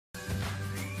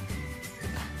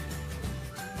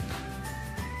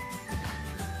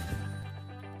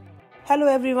Hello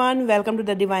everyone, welcome to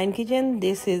the Divine Kitchen.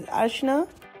 This is Archana.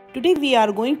 Today we are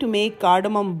going to make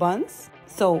cardamom buns.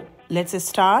 So let's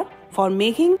start. For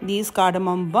making these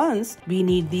cardamom buns, we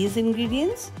need these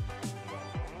ingredients.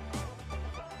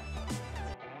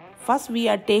 First we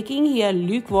are taking here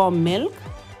lukewarm milk,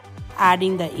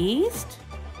 adding the yeast,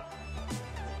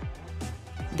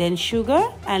 then sugar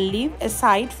and leave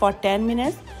aside for 10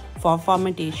 minutes for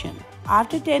fermentation.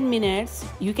 After 10 minutes,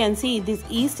 you can see this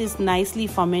yeast is nicely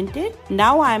fermented.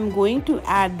 Now I am going to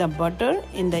add the butter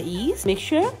in the yeast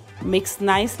mixture. Mix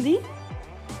nicely.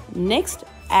 Next,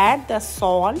 add the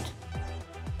salt,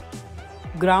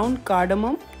 ground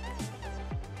cardamom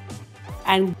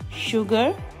and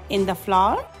sugar in the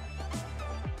flour.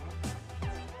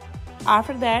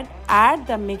 After that, add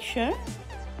the mixture.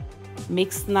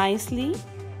 Mix nicely.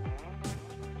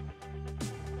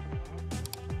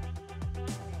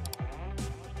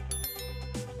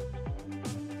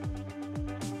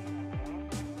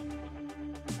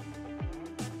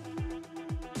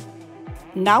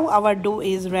 Now our dough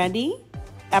is ready.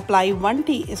 Apply 1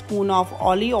 teaspoon of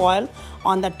olive oil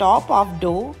on the top of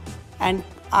dough, and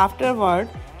afterward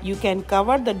you can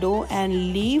cover the dough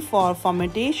and leave for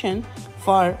fermentation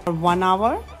for 1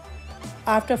 hour.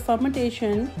 After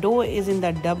fermentation, dough is in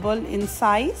the double in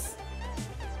size.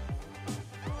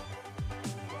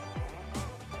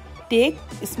 Take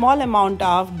a small amount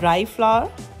of dry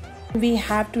flour. We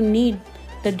have to knead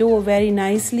the dough very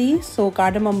nicely so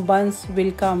cardamom buns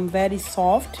will come very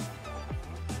soft.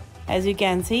 As you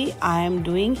can see, I am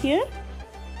doing here.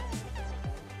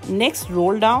 Next,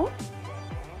 roll down.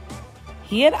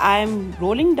 Here I am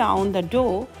rolling down the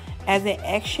dough as an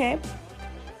egg shape.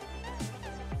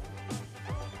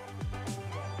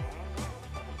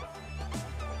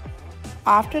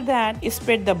 After that,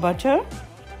 spread the butter.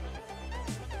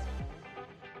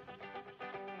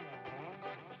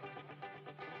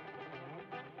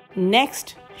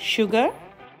 Next, sugar.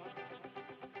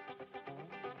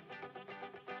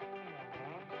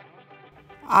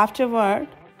 Afterward,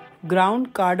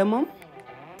 ground cardamom.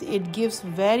 It gives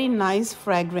very nice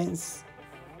fragrance.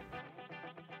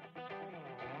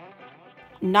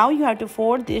 Now you have to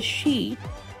fold this sheet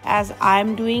as I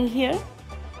am doing here.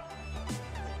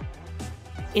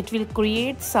 It will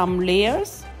create some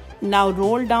layers. Now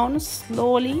roll down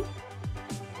slowly.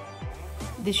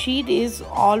 The sheet is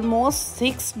almost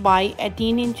 6 by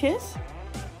 18 inches.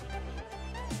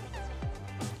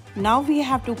 Now we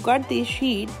have to cut this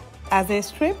sheet as a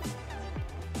strip.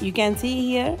 You can see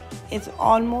here its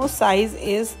almost size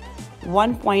is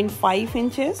 1.5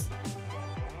 inches.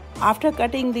 After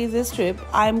cutting this strip,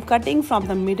 I am cutting from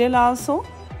the middle also.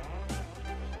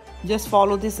 Just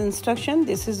follow this instruction.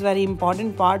 This is very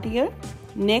important part here.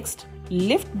 Next,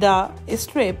 lift the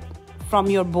strip from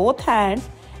your both hands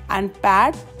and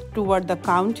pat toward the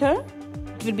counter.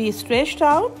 It will be stretched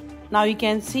out. Now you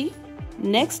can see.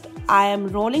 Next, I am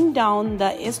rolling down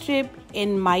the strip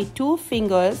in my 2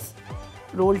 fingers.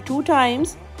 Roll 2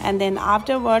 times, and then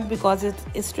afterward, because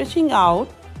it's stretching out,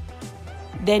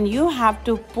 then you have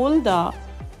to pull the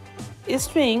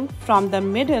string from the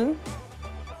middle.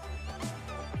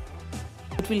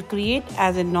 It will create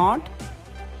as a knot.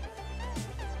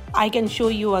 I can show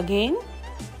you again.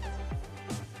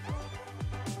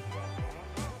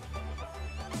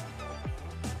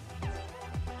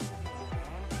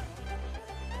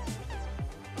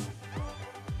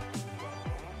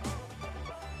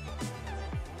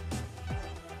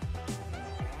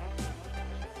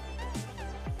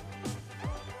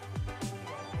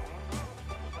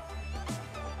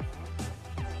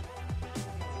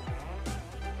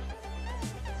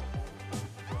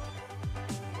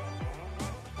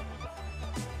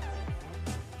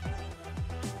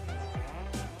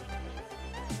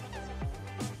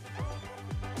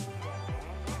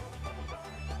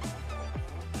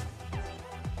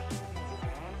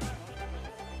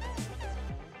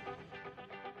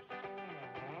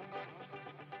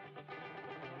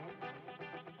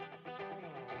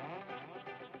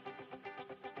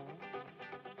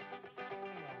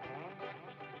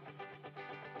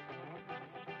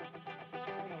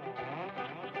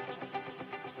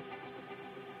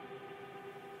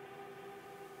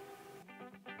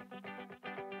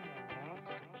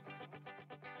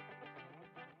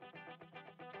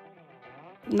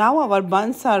 Now our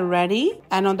buns are ready,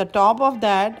 and on the top of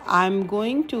that I am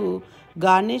going to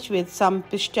garnish with some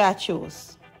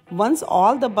pistachios. Once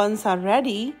all the buns are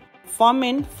ready,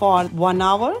 ferment for 1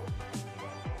 hour.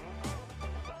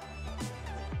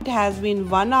 It has been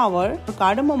 1 hour. The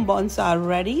cardamom buns are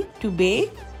ready to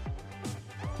bake.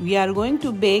 We are going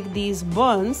to bake these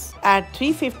buns at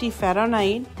 350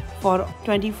 Fahrenheit for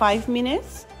 25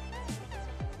 minutes.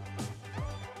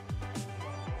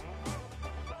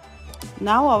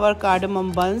 Now our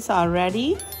cardamom buns are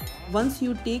ready. Once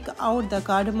you take out the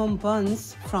cardamom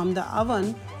buns from the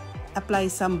oven, apply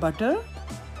some butter.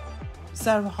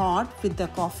 Serve hot with the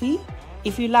coffee.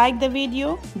 If you like the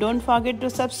video, don't forget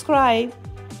to subscribe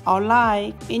or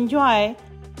like. Enjoy.